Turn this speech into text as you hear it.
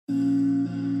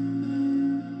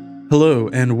Hello,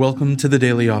 and welcome to the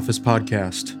Daily Office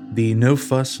Podcast, the No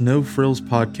Fuss, No Frills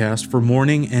podcast for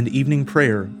morning and evening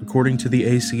prayer, according to the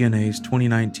ACNA's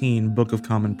 2019 Book of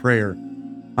Common Prayer.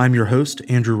 I'm your host,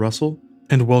 Andrew Russell,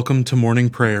 and welcome to morning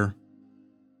prayer.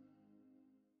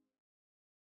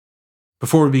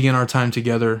 Before we begin our time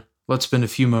together, let's spend a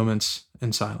few moments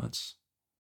in silence.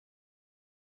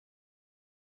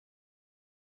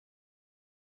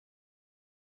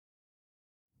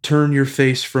 Turn your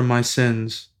face from my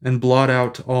sins, and blot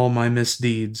out all my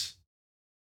misdeeds.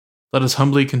 Let us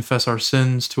humbly confess our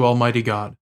sins to Almighty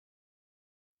God.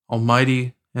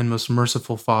 Almighty and most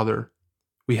merciful Father,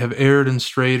 we have erred and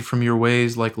strayed from your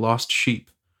ways like lost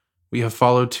sheep. We have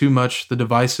followed too much the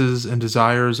devices and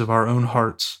desires of our own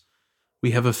hearts.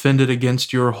 We have offended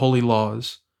against your holy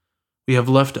laws. We have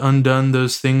left undone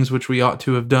those things which we ought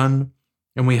to have done,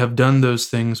 and we have done those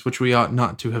things which we ought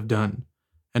not to have done.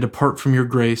 And apart from your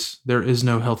grace, there is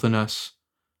no health in us.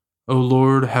 O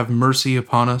Lord, have mercy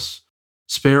upon us.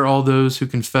 Spare all those who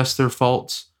confess their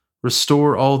faults.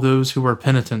 Restore all those who are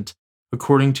penitent,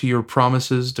 according to your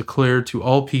promises declared to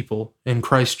all people in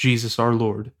Christ Jesus our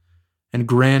Lord. And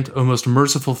grant, O most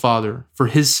merciful Father, for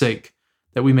his sake,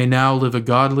 that we may now live a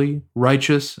godly,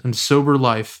 righteous, and sober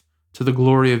life to the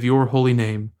glory of your holy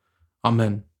name.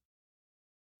 Amen.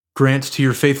 Grant to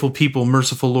your faithful people,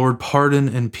 merciful Lord, pardon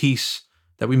and peace,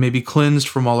 that we may be cleansed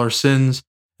from all our sins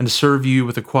and serve you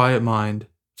with a quiet mind,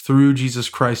 through Jesus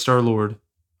Christ our Lord.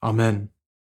 Amen.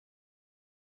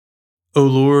 O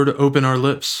Lord, open our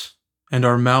lips, and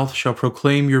our mouth shall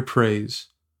proclaim your praise.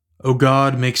 O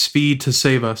God, make speed to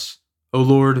save us. O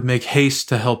Lord, make haste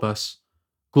to help us.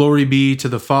 Glory be to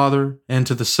the Father, and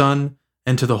to the Son,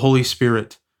 and to the Holy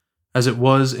Spirit, as it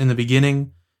was in the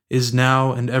beginning, is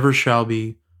now, and ever shall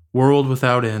be, world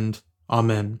without end.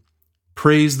 Amen.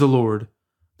 Praise the Lord.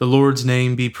 The Lord's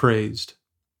name be praised.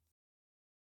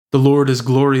 The Lord is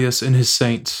glorious in his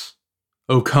saints.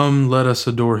 O come, let us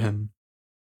adore him.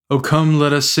 O come,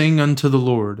 let us sing unto the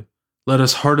Lord. Let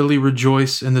us heartily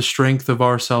rejoice in the strength of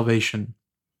our salvation.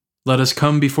 Let us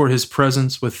come before his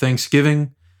presence with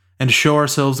thanksgiving, and show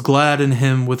ourselves glad in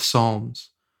him with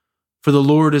psalms. For the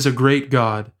Lord is a great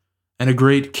God, and a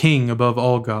great King above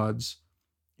all gods.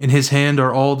 In his hand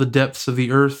are all the depths of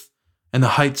the earth, and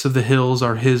the heights of the hills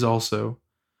are his also.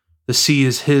 The sea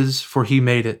is his, for he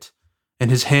made it, and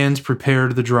his hands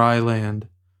prepared the dry land.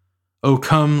 O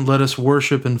come, let us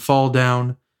worship and fall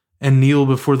down, and kneel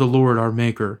before the Lord our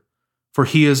Maker. For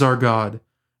he is our God,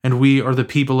 and we are the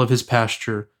people of his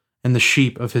pasture, and the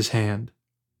sheep of his hand.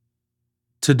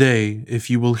 Today,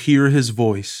 if you will hear his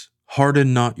voice,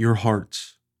 harden not your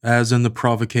hearts, as in the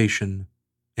provocation,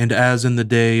 and as in the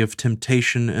day of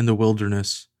temptation in the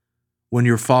wilderness, when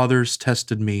your fathers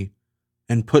tested me,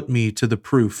 and put me to the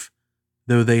proof,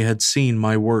 though they had seen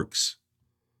my works.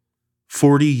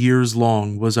 40 years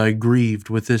long was I grieved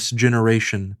with this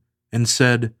generation, and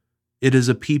said, It is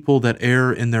a people that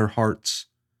err in their hearts,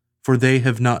 for they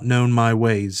have not known my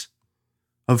ways,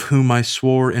 of whom I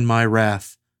swore in my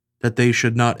wrath, that they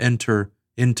should not enter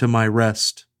into my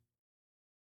rest.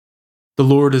 The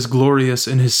Lord is glorious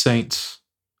in his saints.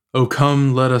 O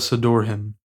come, let us adore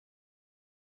him.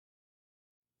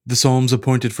 The Psalms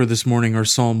appointed for this morning are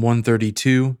Psalm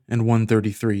 132 and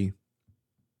 133.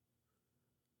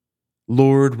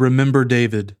 Lord, remember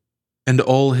David, and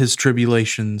all his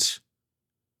tribulations,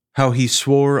 how he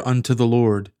swore unto the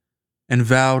Lord, and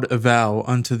vowed a vow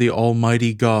unto the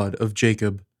Almighty God of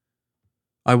Jacob.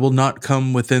 I will not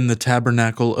come within the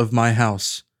tabernacle of my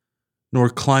house, nor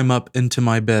climb up into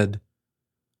my bed.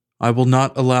 I will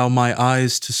not allow my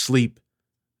eyes to sleep,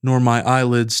 nor my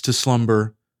eyelids to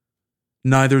slumber,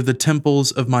 neither the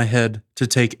temples of my head to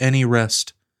take any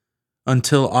rest,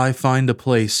 until I find a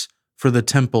place for the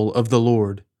temple of the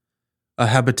Lord, a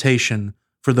habitation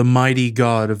for the mighty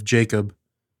God of Jacob.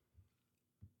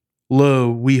 Lo,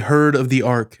 we heard of the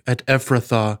ark at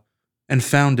Ephrathah, and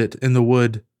found it in the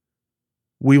wood.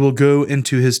 We will go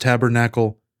into his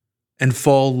tabernacle, and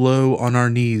fall low on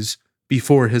our knees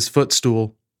before his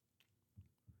footstool.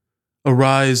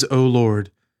 Arise, O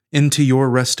Lord, into your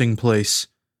resting place,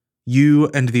 you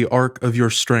and the ark of your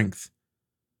strength.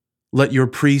 Let your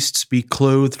priests be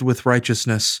clothed with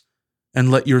righteousness, and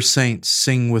let your saints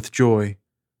sing with joy.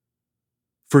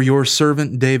 For your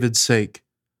servant David's sake,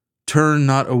 turn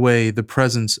not away the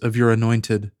presence of your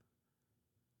anointed.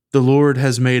 The Lord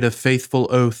has made a faithful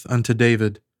oath unto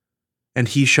David, and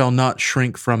he shall not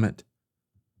shrink from it.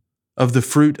 Of the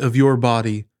fruit of your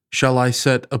body shall I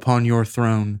set upon your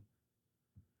throne.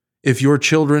 If your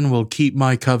children will keep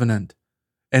my covenant,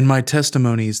 and my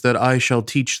testimonies that I shall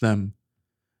teach them,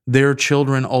 their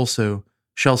children also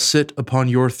shall sit upon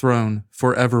your throne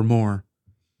forevermore.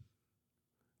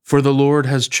 For the Lord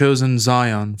has chosen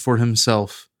Zion for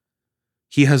himself.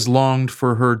 He has longed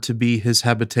for her to be his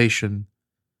habitation.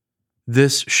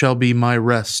 This shall be my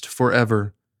rest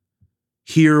forever.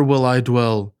 Here will I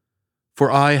dwell,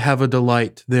 for I have a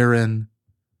delight therein.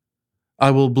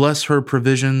 I will bless her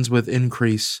provisions with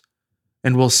increase,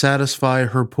 and will satisfy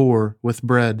her poor with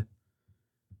bread.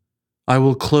 I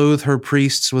will clothe her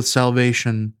priests with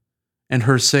salvation, and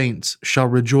her saints shall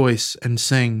rejoice and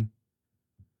sing.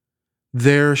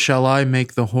 There shall I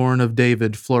make the horn of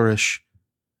David flourish.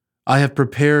 I have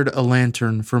prepared a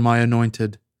lantern for my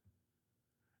anointed.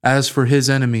 As for his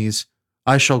enemies,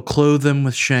 I shall clothe them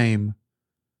with shame,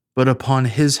 but upon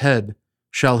his head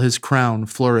shall his crown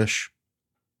flourish.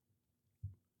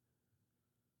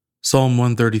 Psalm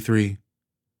 133.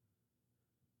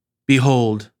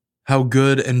 Behold, how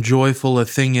good and joyful a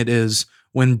thing it is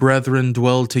when brethren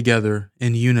dwell together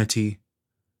in unity.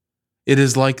 It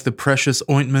is like the precious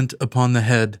ointment upon the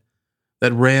head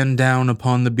that ran down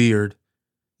upon the beard,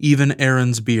 even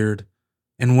Aaron's beard,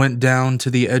 and went down to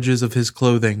the edges of his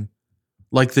clothing,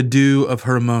 like the dew of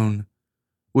Hermon,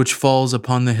 which falls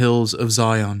upon the hills of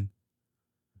Zion.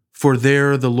 For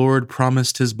there the Lord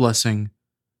promised his blessing,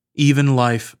 even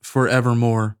life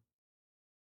forevermore.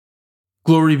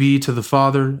 Glory be to the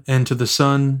Father, and to the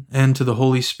Son, and to the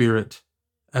Holy Spirit,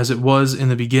 as it was in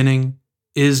the beginning,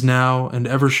 is now, and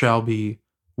ever shall be,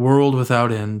 world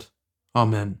without end.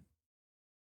 Amen.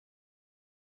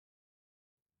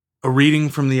 A reading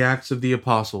from the Acts of the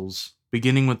Apostles,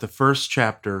 beginning with the first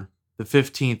chapter, the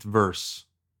 15th verse.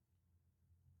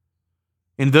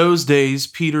 In those days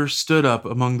Peter stood up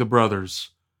among the brothers.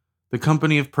 The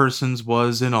company of persons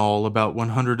was in all about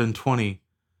 120,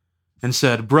 and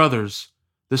said, Brothers,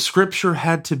 the scripture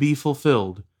had to be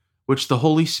fulfilled, which the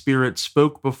Holy Spirit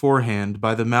spoke beforehand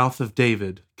by the mouth of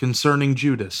David concerning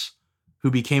Judas, who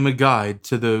became a guide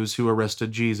to those who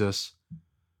arrested Jesus.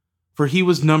 For he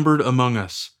was numbered among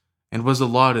us, and was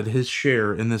allotted his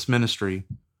share in this ministry.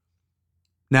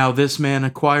 Now this man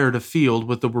acquired a field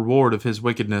with the reward of his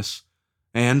wickedness,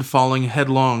 and falling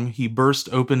headlong he burst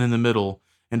open in the middle,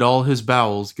 and all his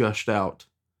bowels gushed out.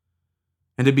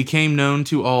 And it became known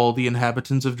to all the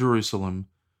inhabitants of Jerusalem,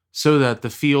 so that the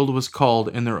field was called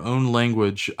in their own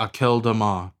language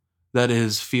Akeldama, that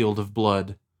is, field of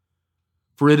blood.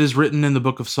 For it is written in the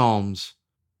book of Psalms,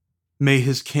 May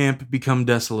his camp become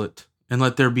desolate, and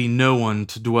let there be no one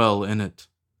to dwell in it,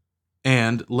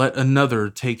 and let another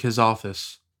take his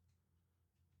office.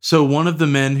 So one of the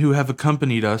men who have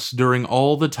accompanied us during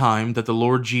all the time that the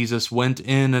Lord Jesus went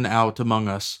in and out among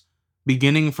us,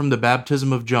 beginning from the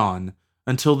baptism of John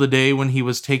until the day when he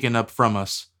was taken up from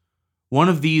us, one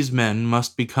of these men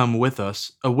must become with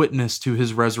us a witness to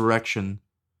his resurrection.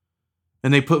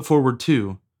 And they put forward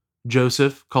two,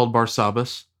 Joseph, called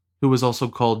Barsabbas, who was also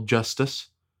called Justus,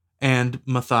 and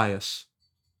Matthias.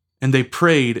 And they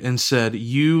prayed and said,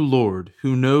 You, Lord,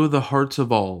 who know the hearts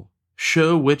of all,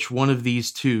 show which one of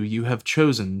these two you have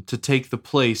chosen to take the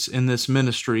place in this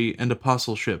ministry and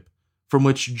apostleship, from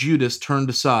which Judas turned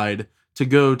aside to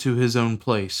go to his own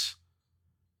place.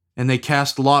 And they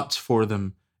cast lots for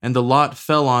them, and the lot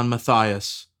fell on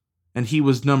Matthias, and he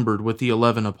was numbered with the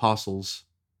 11 apostles.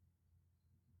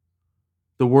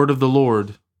 The word of the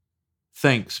Lord.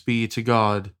 Thanks be to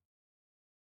God.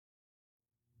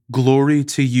 Glory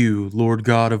to you, Lord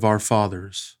God of our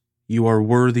fathers. You are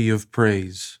worthy of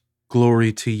praise.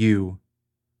 Glory to you.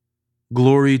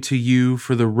 Glory to you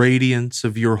for the radiance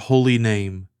of your holy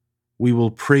name. We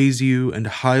will praise you and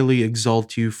highly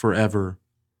exalt you forever.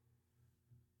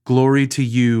 Glory to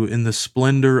you in the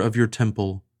splendor of your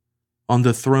temple. On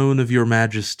the throne of your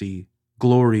majesty,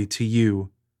 glory to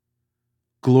you.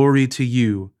 Glory to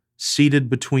you, seated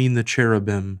between the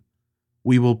cherubim.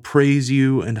 We will praise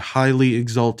you and highly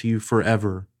exalt you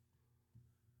forever.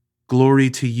 Glory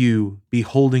to you,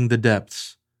 beholding the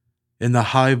depths. In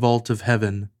the high vault of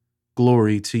heaven,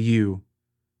 glory to you.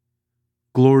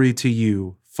 Glory to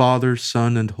you, Father,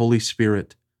 Son, and Holy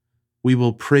Spirit. We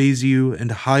will praise you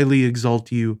and highly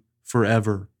exalt you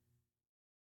forever.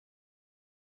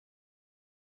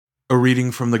 A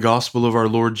reading from the Gospel of our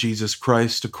Lord Jesus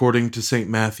Christ according to St.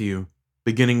 Matthew,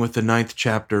 beginning with the 9th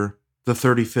chapter, the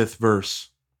 35th verse.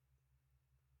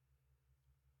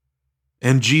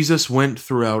 And Jesus went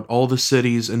throughout all the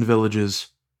cities and villages,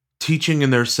 teaching in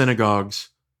their synagogues,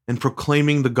 and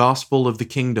proclaiming the gospel of the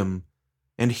kingdom,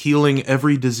 and healing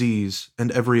every disease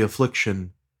and every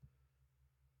affliction.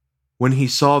 When he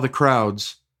saw the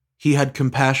crowds, he had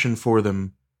compassion for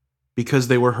them, because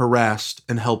they were harassed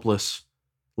and helpless,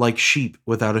 like sheep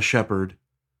without a shepherd.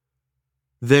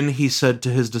 Then he said to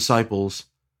his disciples,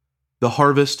 "The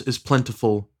harvest is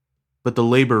plentiful, but the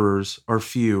laborers are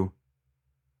few.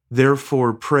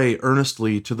 Therefore pray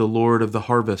earnestly to the Lord of the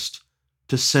harvest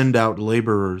to send out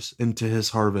laborers into his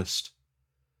harvest."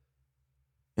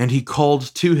 And he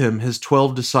called to him his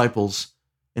 12 disciples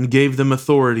and gave them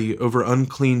authority over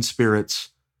unclean spirits,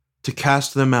 to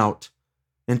cast them out,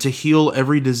 and to heal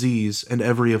every disease and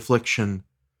every affliction.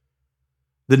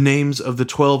 The names of the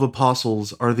 12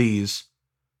 apostles are these: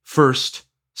 first,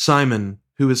 Simon,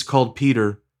 who is called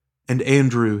Peter, and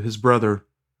Andrew his brother,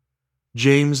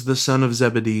 James the son of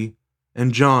Zebedee,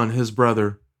 and John his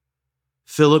brother,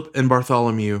 Philip and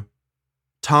Bartholomew,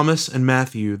 Thomas and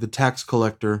Matthew the tax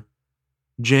collector,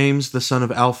 James the son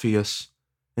of Alphaeus,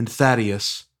 and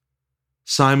Thaddeus,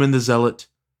 Simon the Zealot,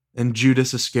 and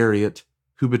Judas Iscariot,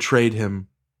 who betrayed him.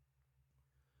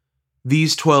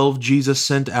 These 12 Jesus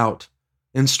sent out,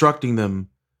 instructing them,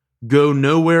 "Go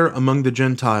nowhere among the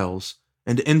Gentiles,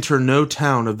 and enter no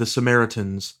town of the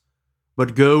Samaritans,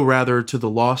 but go rather to the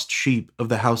lost sheep of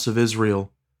the house of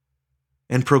Israel.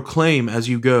 And proclaim as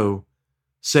you go,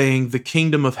 saying, the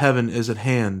kingdom of heaven is at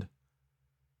hand.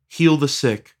 Heal the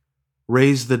sick,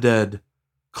 raise the dead,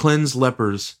 cleanse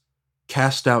lepers,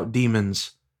 cast out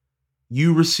demons.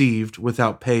 You received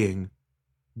without paying,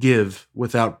 give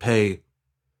without pay.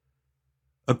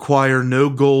 Acquire no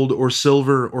gold or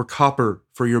silver or copper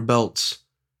for your belts,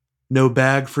 no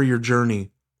bag for your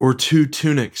journey, or 2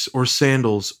 tunics or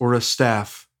sandals or a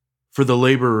staff, for the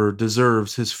laborer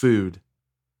deserves his food.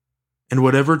 And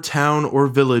whatever town or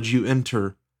village you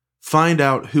enter, find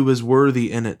out who is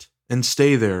worthy in it, and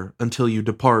stay there until you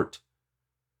depart.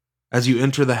 As you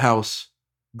enter the house,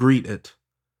 greet it.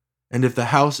 And if the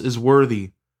house is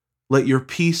worthy, let your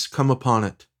peace come upon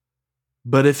it.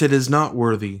 But if it is not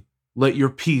worthy, let your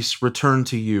peace return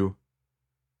to you.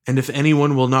 And if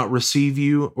anyone will not receive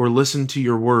you or listen to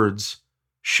your words,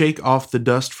 shake off the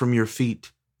dust from your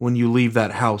feet when you leave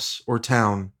that house or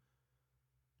town.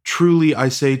 Truly I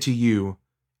say to you,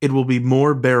 it will be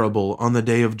more bearable on the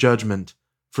day of judgment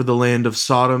for the land of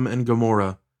Sodom and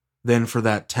Gomorrah than for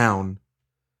that town.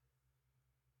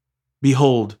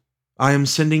 Behold, I am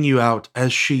sending you out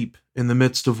as sheep in the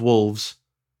midst of wolves.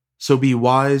 So be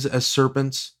wise as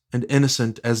serpents and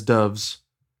innocent as doves.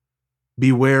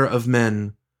 Beware of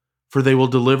men, for they will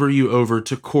deliver you over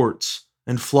to courts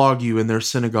and flog you in their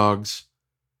synagogues,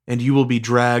 and you will be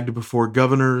dragged before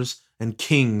governors and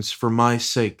kings for my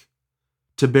sake,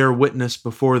 to bear witness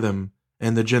before them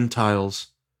and the Gentiles.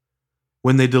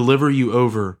 When they deliver you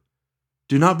over,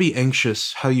 do not be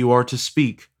anxious how you are to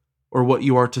speak or what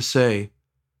you are to say,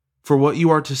 for what you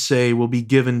are to say will be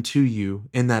given to you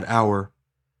in that hour.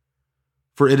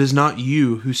 For it is not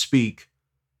you who speak,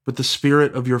 but the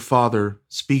Spirit of your Father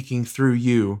speaking through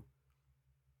you.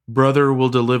 Brother will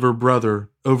deliver brother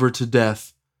over to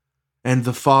death, and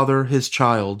the father his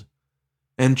child,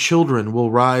 and children will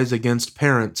rise against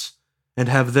parents and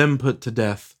have them put to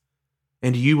death,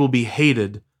 and you will be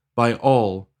hated by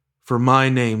all for my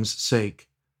name's sake.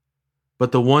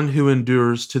 But the one who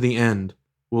endures to the end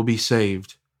will be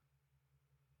saved.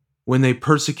 When they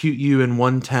persecute you in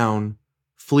one town,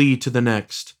 flee to the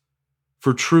next.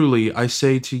 For truly I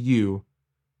say to you,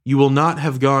 you will not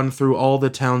have gone through all the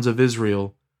towns of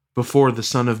Israel before the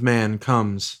Son of Man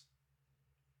comes.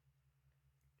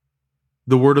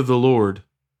 The word of the Lord.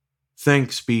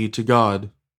 Thanks be to God.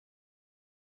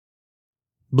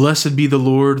 Blessed be the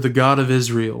Lord, the God of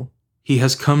Israel. He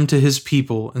has come to his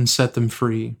people and set them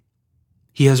free.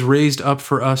 He has raised up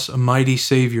for us a mighty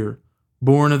Savior,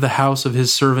 born of the house of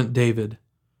his servant David.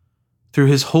 Through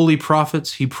his holy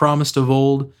prophets he promised of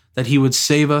old that he would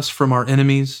save us from our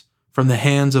enemies, from the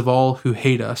hands of all who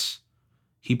hate us.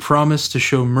 He promised to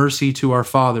show mercy to our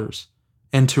fathers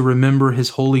and to remember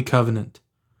his holy covenant.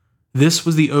 This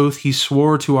was the oath he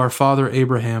swore to our father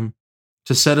Abraham,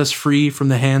 to set us free from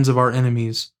the hands of our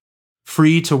enemies,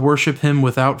 free to worship him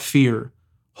without fear,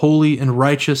 holy and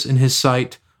righteous in his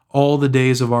sight all the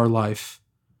days of our life.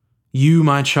 You,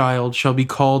 my child, shall be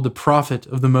called the prophet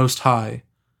of the Most High,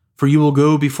 for you will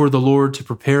go before the Lord to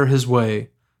prepare his way,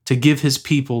 to give his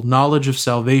people knowledge of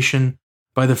salvation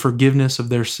by the forgiveness of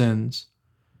their sins.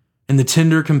 In the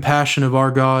tender compassion of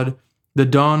our God, the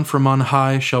dawn from on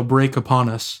high shall break upon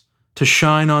us, to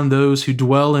shine on those who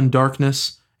dwell in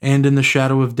darkness and in the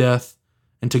shadow of death,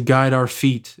 and to guide our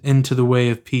feet into the way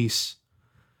of peace.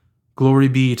 Glory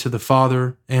be to the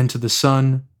Father, and to the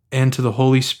Son, and to the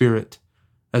Holy Spirit,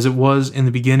 as it was in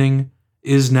the beginning,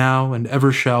 is now, and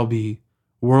ever shall be,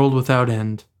 world without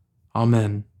end.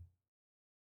 Amen.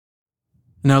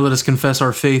 Now let us confess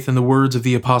our faith in the words of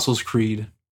the Apostles' Creed.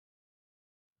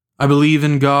 I believe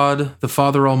in God, the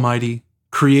Father Almighty,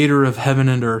 Creator of heaven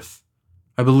and earth.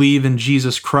 I believe in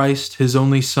Jesus Christ, his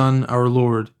only Son, our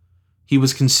Lord. He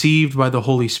was conceived by the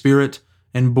Holy Spirit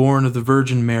and born of the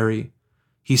Virgin Mary.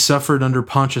 He suffered under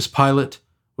Pontius Pilate,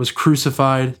 was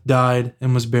crucified, died,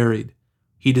 and was buried.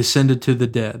 He descended to the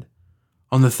dead.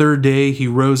 On the third day he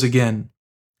rose again.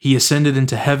 He ascended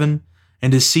into heaven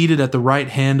and is seated at the right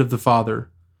hand of the Father.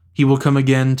 He will come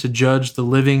again to judge the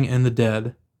living and the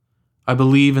dead. I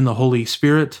believe in the Holy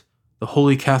Spirit, the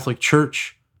Holy Catholic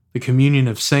Church, the communion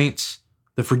of saints,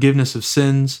 the forgiveness of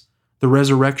sins, the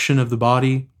resurrection of the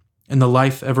body, and the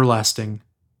life everlasting.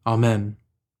 Amen.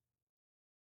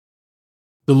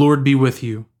 The Lord be with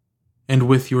you, and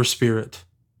with your spirit.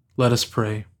 Let us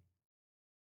pray.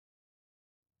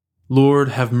 Lord,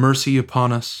 have mercy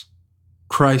upon us.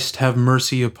 Christ, have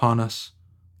mercy upon us.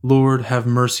 Lord, have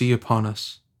mercy upon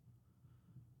us.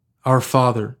 Our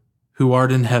Father, who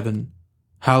art in heaven,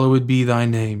 hallowed be thy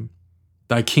name.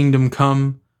 Thy kingdom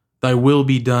come, thy will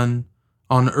be done,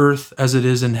 on earth as it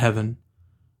is in heaven.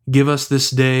 Give us this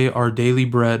day our daily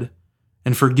bread,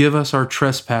 and forgive us our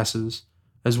trespasses,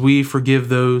 as we forgive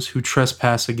those who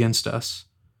trespass against us.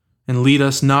 And lead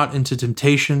us not into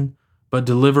temptation, but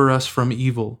deliver us from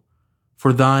evil.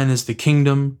 For thine is the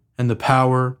kingdom, and the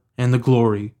power, and the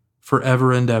glory,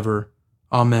 forever and ever.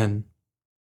 Amen.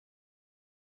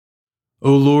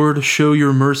 O Lord, show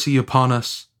your mercy upon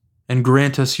us, and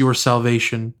grant us your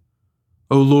salvation.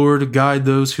 O Lord, guide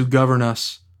those who govern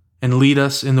us, and lead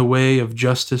us in the way of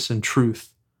justice and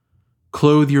truth.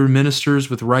 Clothe your ministers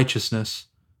with righteousness,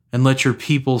 and let your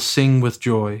people sing with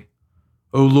joy.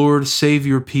 O Lord, save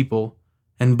your people,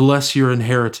 and bless your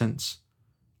inheritance.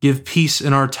 Give peace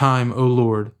in our time, O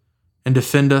Lord, and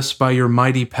defend us by your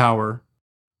mighty power.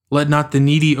 Let not the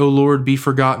needy, O Lord, be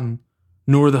forgotten,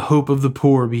 nor the hope of the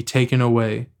poor be taken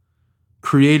away.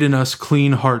 Create in us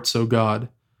clean hearts, O God,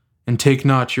 and take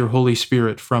not your Holy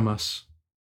Spirit from us.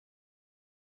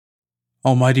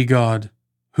 Almighty God,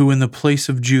 who in the place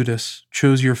of Judas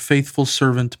chose your faithful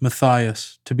servant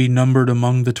Matthias to be numbered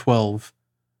among the 12,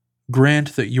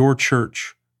 grant that your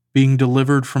church, being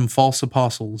delivered from false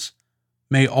apostles,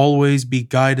 may always be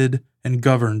guided and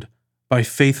governed by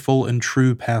faithful and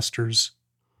true pastors.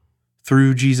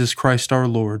 Through Jesus Christ our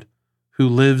Lord, who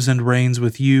lives and reigns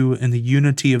with you in the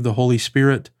unity of the Holy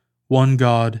Spirit, one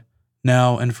God,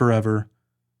 now and forever.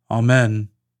 Amen.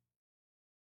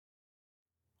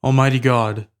 Almighty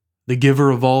God, the giver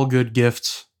of all good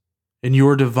gifts, in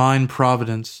your divine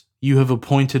providence you have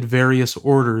appointed various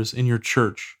orders in your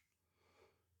church.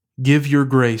 Give your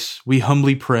grace, we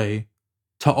humbly pray,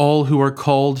 to all who are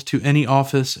called to any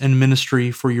office and ministry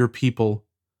for your people,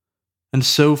 and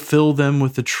so fill them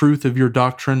with the truth of your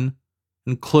doctrine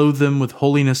and clothe them with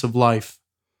holiness of life,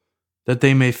 that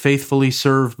they may faithfully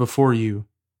serve before you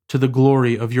to the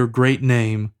glory of your great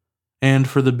name and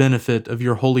for the benefit of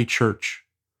your holy church.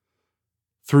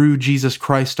 Through Jesus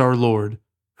Christ our Lord,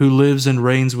 who lives and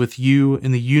reigns with you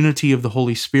in the unity of the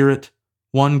Holy Spirit,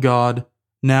 one God,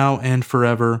 now and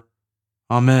forever.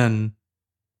 Amen.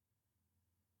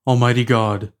 Almighty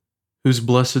God, whose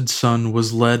blessed Son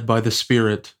was led by the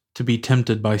Spirit to be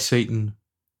tempted by Satan,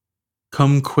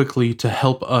 come quickly to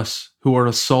help us who are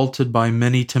assaulted by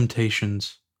many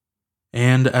temptations.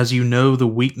 And as you know the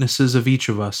weaknesses of each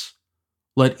of us,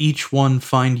 let each one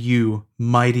find you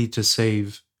mighty to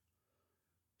save.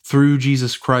 Through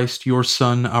Jesus Christ, your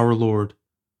Son, our Lord,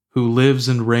 who lives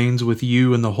and reigns with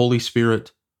you in the Holy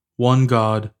Spirit, one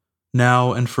God,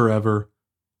 now and forever.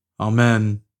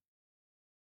 Amen.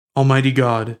 Almighty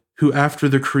God, who after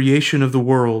the creation of the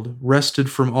world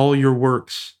rested from all your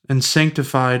works and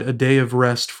sanctified a day of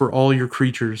rest for all your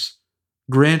creatures,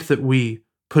 grant that we,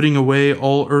 putting away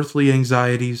all earthly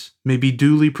anxieties, may be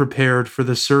duly prepared for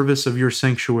the service of your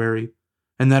sanctuary,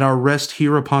 and that our rest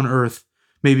here upon earth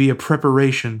may be a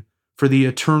preparation for the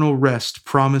eternal rest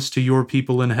promised to your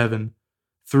people in heaven.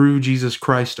 Through Jesus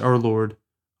Christ our Lord.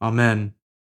 Amen.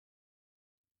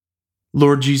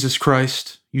 Lord Jesus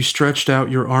Christ, you stretched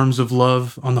out your arms of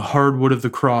love on the hard wood of the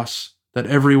cross, that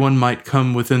everyone might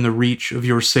come within the reach of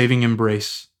your saving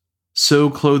embrace. So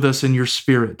clothe us in your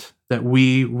Spirit, that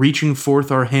we, reaching forth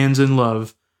our hands in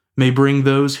love, may bring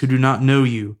those who do not know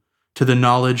you to the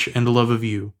knowledge and love of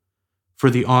you, for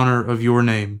the honor of your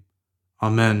name.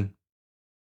 Amen.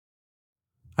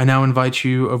 I now invite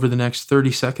you over the next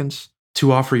 30 seconds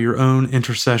to offer your own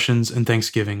intercessions and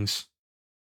thanksgivings.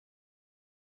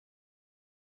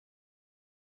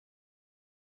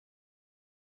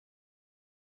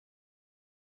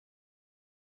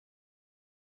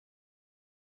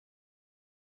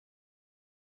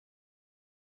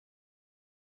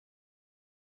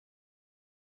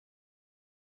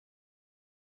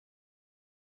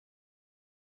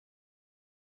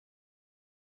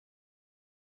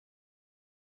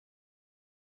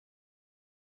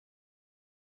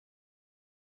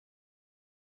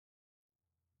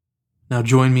 Now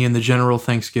join me in the general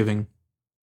thanksgiving.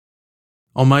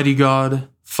 Almighty God,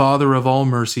 Father of all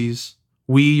mercies,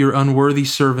 we, your unworthy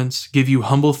servants, give you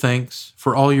humble thanks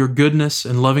for all your goodness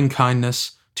and loving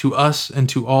kindness to us and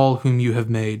to all whom you have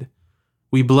made.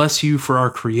 We bless you for our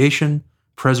creation,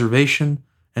 preservation,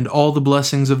 and all the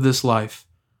blessings of this life,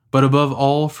 but above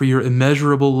all for your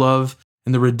immeasurable love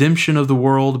and the redemption of the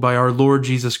world by our Lord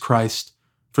Jesus Christ,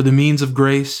 for the means of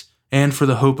grace and for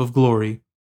the hope of glory.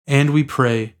 And we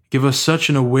pray, give us such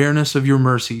an awareness of your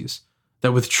mercies,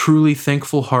 that with truly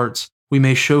thankful hearts we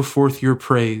may show forth your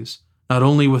praise, not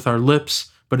only with our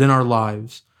lips, but in our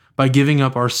lives, by giving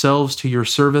up ourselves to your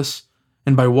service,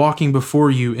 and by walking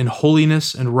before you in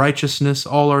holiness and righteousness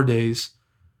all our days.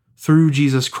 Through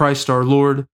Jesus Christ our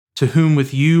Lord, to whom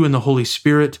with you and the Holy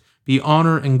Spirit be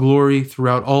honor and glory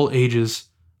throughout all ages.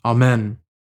 Amen.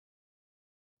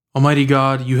 Almighty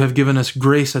God, you have given us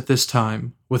grace at this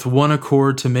time, with one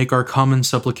accord to make our common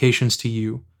supplications to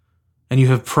you. And you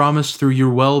have promised through your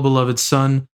well-beloved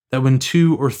Son that when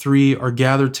 2 or 3 are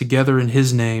gathered together in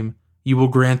his name, you will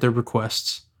grant their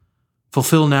requests.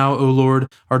 Fulfill now, O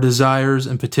Lord, our desires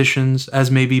and petitions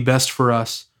as may be best for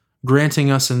us,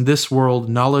 granting us in this world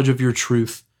knowledge of your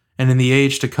truth, and in the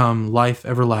age to come life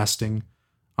everlasting.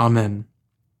 Amen.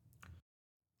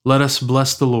 Let us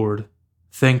bless the Lord.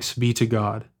 Thanks be to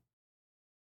God.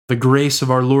 The grace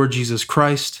of our Lord Jesus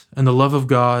Christ, and the love of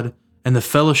God, and the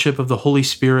fellowship of the Holy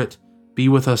Spirit be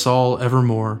with us all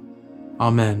evermore.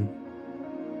 Amen.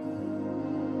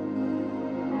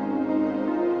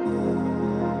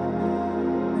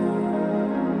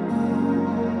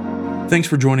 Thanks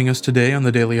for joining us today on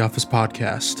the Daily Office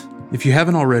Podcast. If you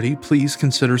haven't already, please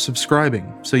consider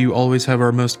subscribing so you always have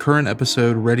our most current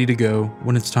episode ready to go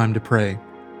when it's time to pray.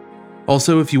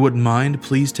 Also, if you wouldn't mind,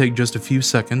 please take just a few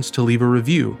seconds to leave a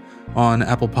review on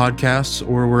Apple Podcasts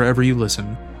or wherever you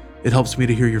listen. It helps me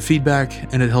to hear your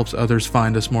feedback, and it helps others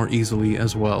find us more easily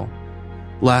as well.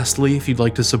 Lastly, if you'd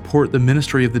like to support the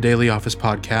ministry of the Daily Office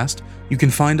Podcast, you can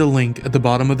find a link at the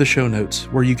bottom of the show notes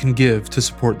where you can give to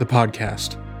support the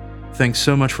podcast. Thanks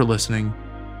so much for listening.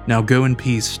 Now go in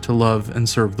peace to love and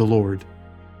serve the Lord.